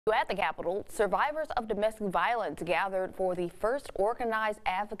At the Capitol, survivors of domestic violence gathered for the first organized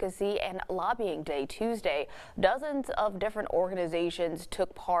advocacy and lobbying day Tuesday. Dozens of different organizations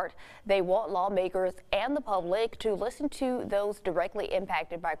took part. They want lawmakers and the public to listen to those directly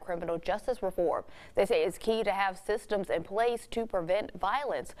impacted by criminal justice reform. They say it's key to have systems in place to prevent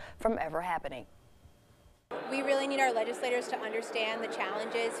violence from ever happening. We really need our legislators to understand the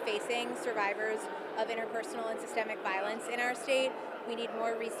challenges facing survivors of interpersonal and systemic violence in our state. We need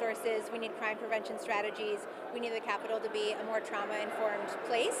more resources, we need crime prevention strategies, we need the Capitol to be a more trauma-informed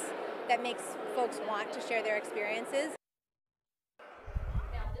place that makes folks want to share their experiences.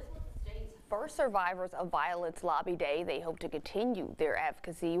 Now, this was the state's first Survivors of Violence Lobby Day. They hope to continue their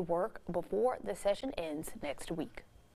advocacy work before the session ends next week.